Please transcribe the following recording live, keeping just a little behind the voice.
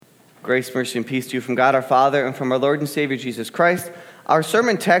Grace, mercy, and peace to you from God our Father and from our Lord and Savior Jesus Christ. Our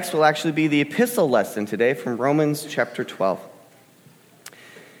sermon text will actually be the epistle lesson today from Romans chapter 12.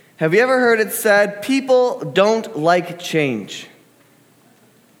 Have you ever heard it said, people don't like change?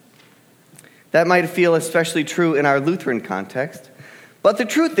 That might feel especially true in our Lutheran context. But the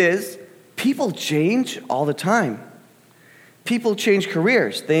truth is, people change all the time. People change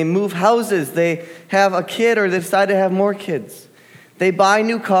careers. They move houses. They have a kid or they decide to have more kids. They buy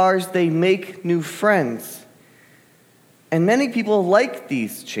new cars, they make new friends. And many people like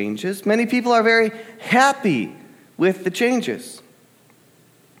these changes. Many people are very happy with the changes.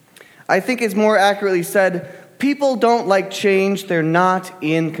 I think it's more accurately said, people don't like change they're not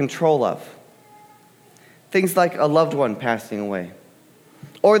in control of. Things like a loved one passing away.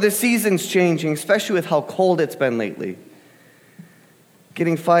 Or the seasons changing, especially with how cold it's been lately.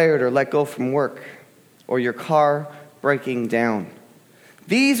 Getting fired or let go from work. Or your car breaking down.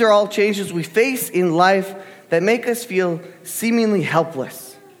 These are all changes we face in life that make us feel seemingly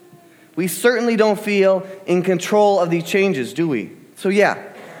helpless. We certainly don't feel in control of these changes, do we? So yeah,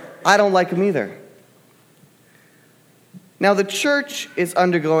 I don't like them either. Now the church is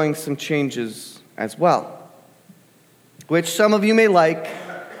undergoing some changes as well, which some of you may like,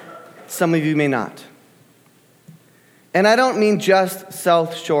 some of you may not. And I don't mean just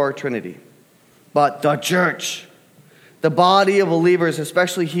South Shore Trinity, but the church. The body of believers,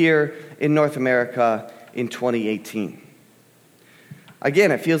 especially here in North America in 2018. Again,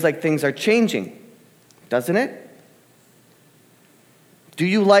 it feels like things are changing, doesn't it? Do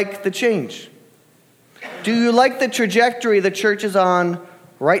you like the change? Do you like the trajectory the church is on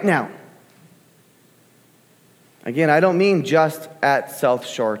right now? Again, I don't mean just at South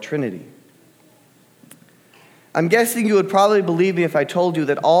Shore Trinity. I'm guessing you would probably believe me if I told you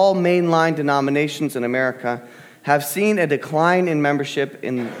that all mainline denominations in America have seen a decline in membership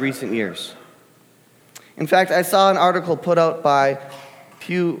in recent years. In fact, I saw an article put out by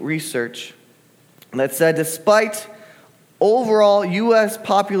Pew Research that said despite overall U.S.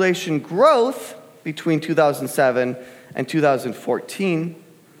 population growth between 2007 and 2014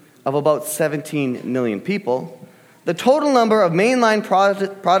 of about 17 million people, the total number of mainline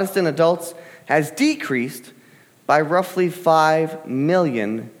Protestant adults has decreased by roughly 5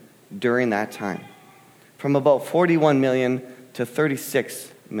 million during that time, from about 41 million to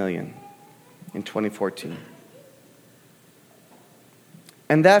 36 million in 2014.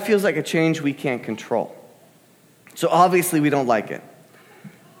 And that feels like a change we can't control. So obviously we don't like it.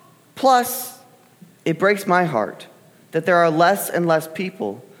 Plus, it breaks my heart that there are less and less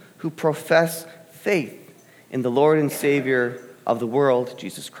people who profess faith in the Lord and Savior of the world,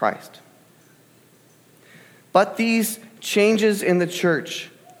 Jesus Christ. But these changes in the church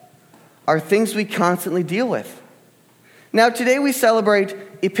are things we constantly deal with. Now, today we celebrate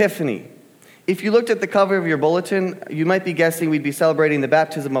Epiphany. If you looked at the cover of your bulletin, you might be guessing we'd be celebrating the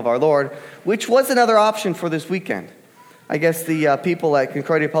baptism of our Lord, which was another option for this weekend. I guess the people at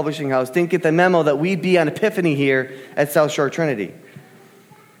Concordia Publishing House didn't get the memo that we'd be on Epiphany here at South Shore Trinity.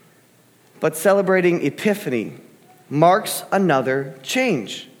 But celebrating Epiphany marks another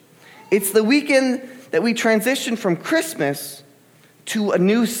change. It's the weekend that we transition from Christmas to a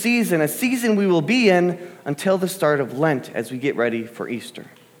new season, a season we will be in until the start of Lent as we get ready for Easter.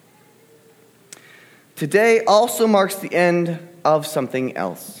 Today also marks the end of something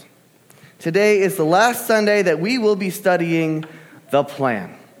else. Today is the last Sunday that we will be studying the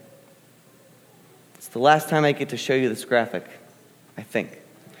plan. It's the last time I get to show you this graphic, I think.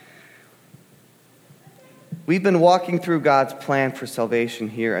 We've been walking through God's plan for salvation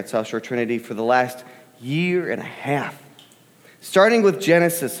here at South Shore Trinity for the last year and a half. Starting with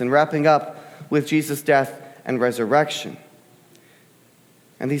Genesis and wrapping up with Jesus' death and resurrection.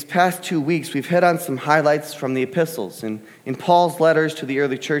 And these past 2 weeks, we've hit on some highlights from the epistles and in Paul's letters to the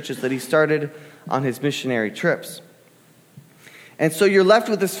early churches that he started on his missionary trips. And so you're left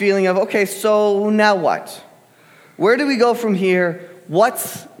with this feeling of, okay, so now what? Where do we go from here?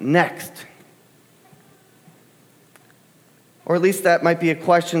 What's next? Or at least that might be a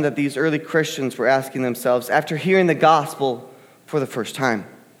question that these early Christians were asking themselves after hearing the gospel for the first time.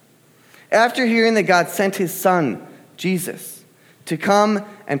 After hearing that God sent his son, Jesus, to come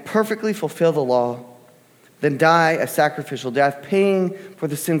and perfectly fulfill the law, then die a sacrificial death, paying for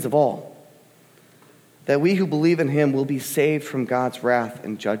the sins of all, that we who believe in him will be saved from God's wrath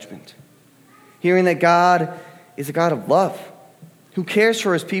and judgment. Hearing that God is a God of love, who cares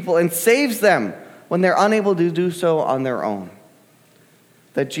for his people and saves them when they're unable to do so on their own.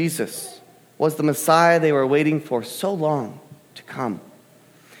 That Jesus was the Messiah they were waiting for so long to come.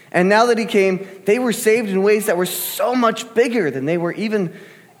 And now that he came, they were saved in ways that were so much bigger than they were even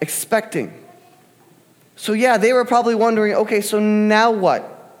expecting. So yeah, they were probably wondering, okay, so now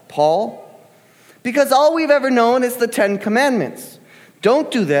what, Paul? Because all we've ever known is the 10 Commandments. Don't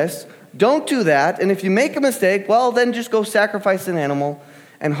do this, don't do that, and if you make a mistake, well, then just go sacrifice an animal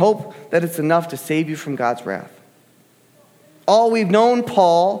and hope that it's enough to save you from God's wrath. All we've known,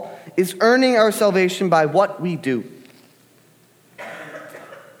 Paul, is earning our salvation by what we do.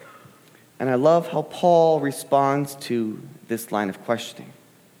 And I love how Paul responds to this line of questioning.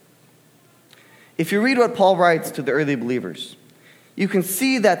 If you read what Paul writes to the early believers, you can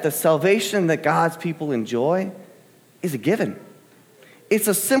see that the salvation that God's people enjoy is a given. It's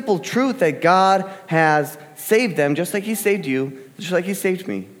a simple truth that God has saved them, just like he saved you, just like he saved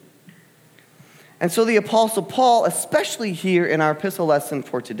me. And so the Apostle Paul, especially here in our epistle lesson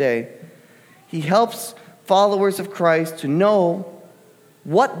for today, he helps followers of Christ to know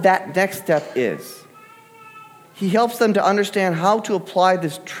what that next step is. He helps them to understand how to apply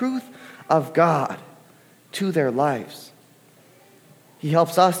this truth of God to their lives. He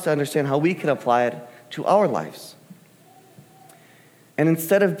helps us to understand how we can apply it to our lives. And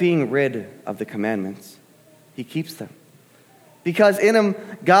instead of being rid of the commandments, he keeps them. Because in them,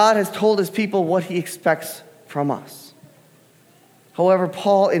 God has told his people what he expects from us. However,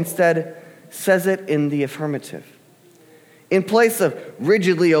 Paul instead says it in the affirmative. In place of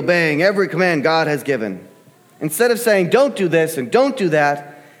rigidly obeying every command God has given, instead of saying, don't do this and don't do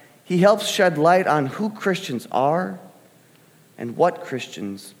that, he helps shed light on who Christians are and what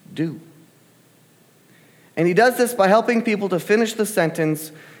Christians do. And he does this by helping people to finish the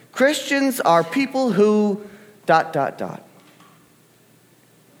sentence, Christians are people who...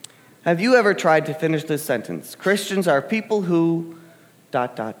 Have you ever tried to finish this sentence? Christians are people who...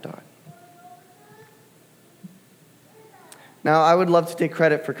 Now, I would love to take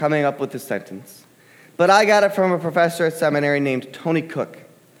credit for coming up with this sentence, but I got it from a professor at seminary named Tony Cook.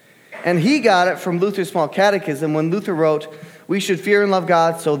 And he got it from Luther's Small Catechism when Luther wrote, we should fear and love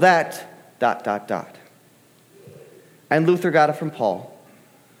God so that... And Luther got it from Paul,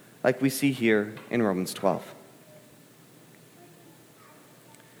 like we see here in Romans 12.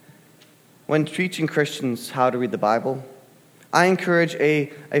 When teaching Christians how to read the Bible, I encourage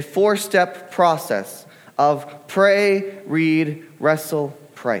a 4-step process of pray, read, wrestle,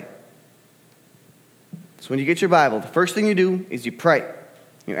 pray. So when you get your Bible, the first thing you do is you pray.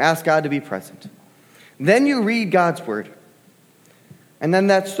 You ask God to be present. Then you read God's word. And then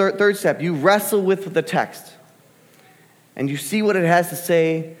that third step, you wrestle with the text. And you see what it has to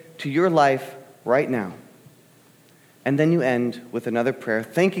say to your life right now. And then you end with another prayer,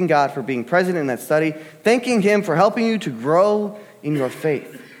 thanking God for being present in that study, thanking him for helping you to grow in your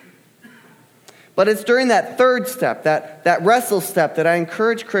faith. But it's during that third step, that wrestle step, that I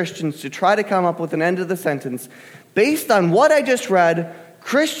encourage Christians to try to come up with an end of the sentence. Based on what I just read,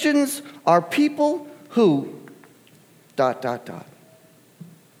 Christians are people who...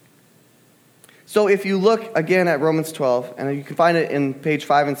 So if you look again at Romans 12, and you can find it in page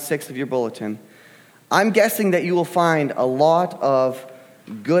 5 and 6 of your bulletin, I'm guessing that you will find a lot of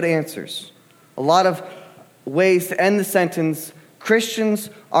good answers, a lot of ways to end the sentence, Christians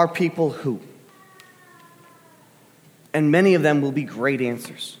are people who. And many of them will be great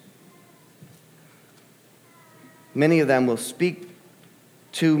answers. Many of them will speak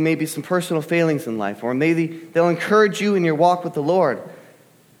to maybe some personal failings in life, or maybe they'll encourage you in your walk with the Lord.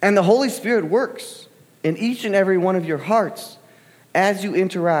 And the Holy Spirit works in each and every one of your hearts as you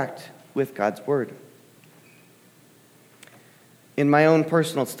interact with God's Word. In my own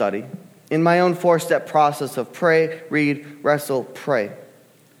personal study, in my own 4-step process of pray, read, wrestle, pray,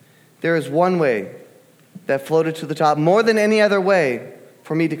 there is one way that floated to the top more than any other way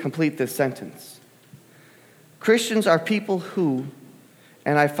for me to complete this sentence. Christians are people who,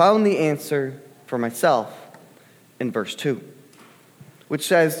 and I found the answer for myself in verse 2, which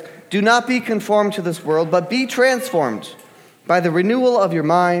says, do not be conformed to this world, but be transformed by the renewal of your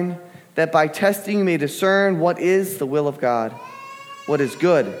mind, that by testing you may discern what is the will of God, what is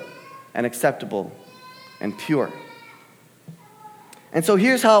good and acceptable and pure. And so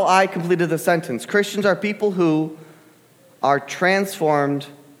here's how I completed the sentence. Christians are people who are transformed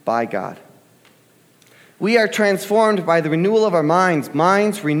by God. We are transformed by the renewal of our minds,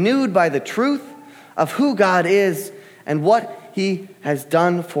 minds renewed by the truth of who God is and what he has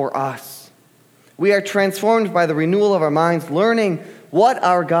done for us. We are transformed by the renewal of our minds, learning what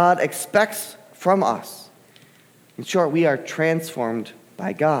our God expects from us. In short, we are transformed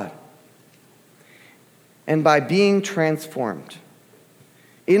by God. And by being transformed,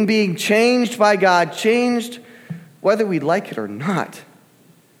 in being changed by God, changed whether we like it or not,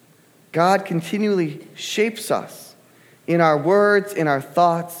 God continually shapes us in our words, in our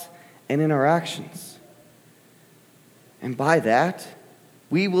thoughts, and in our actions. And by that,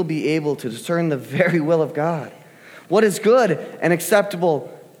 we will be able to discern the very will of God, what is good and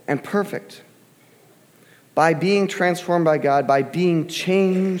acceptable and perfect. By being transformed by God, by being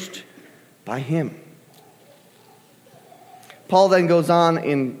changed by Him. Paul then goes on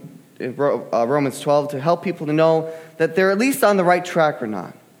in Romans 12 to help people to know that they're at least on the right track or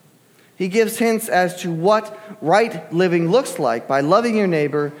not. He gives hints as to what right living looks like by loving your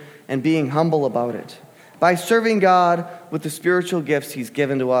neighbor and being humble about it, by serving God with the spiritual gifts He's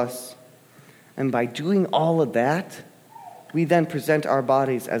given to us. And by doing all of that, we then present our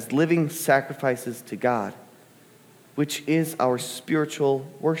bodies as living sacrifices to God, which is our spiritual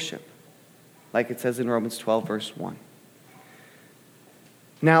worship, like it says in Romans 12, verse 1.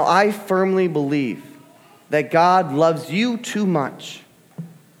 Now, I firmly believe that God loves you too much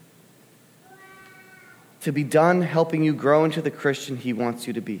to be done helping you grow into the Christian He wants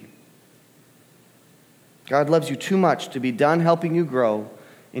you to be. God loves you too much to be done helping you grow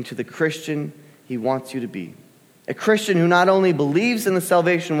into the Christian He wants you to be. A Christian who not only believes in the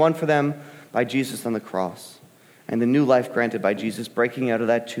salvation won for them by Jesus on the cross and the new life granted by Jesus breaking out of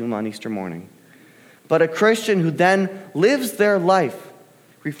that tomb on Easter morning, but a Christian who then lives their life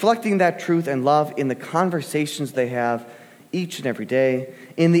reflecting that truth and love in the conversations they have each and every day,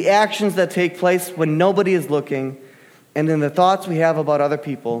 in the actions that take place when nobody is looking, and in the thoughts we have about other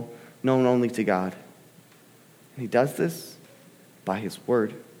people known only to God. And He does this by His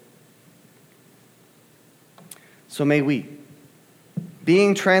word. So may we,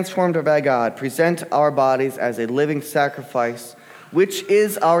 being transformed by God, present our bodies as a living sacrifice, which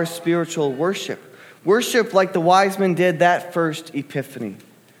is our spiritual worship. Worship like the wise men did that first Epiphany,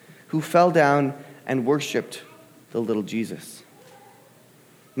 who fell down and worshiped the little Jesus.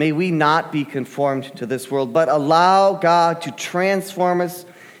 May we not be conformed to this world, but allow God to transform us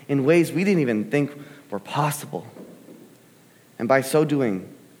in ways we didn't even think were possible. And by so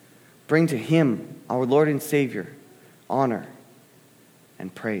doing, bring to Him, our Lord and Savior, honor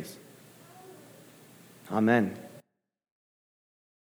and praise. Amen.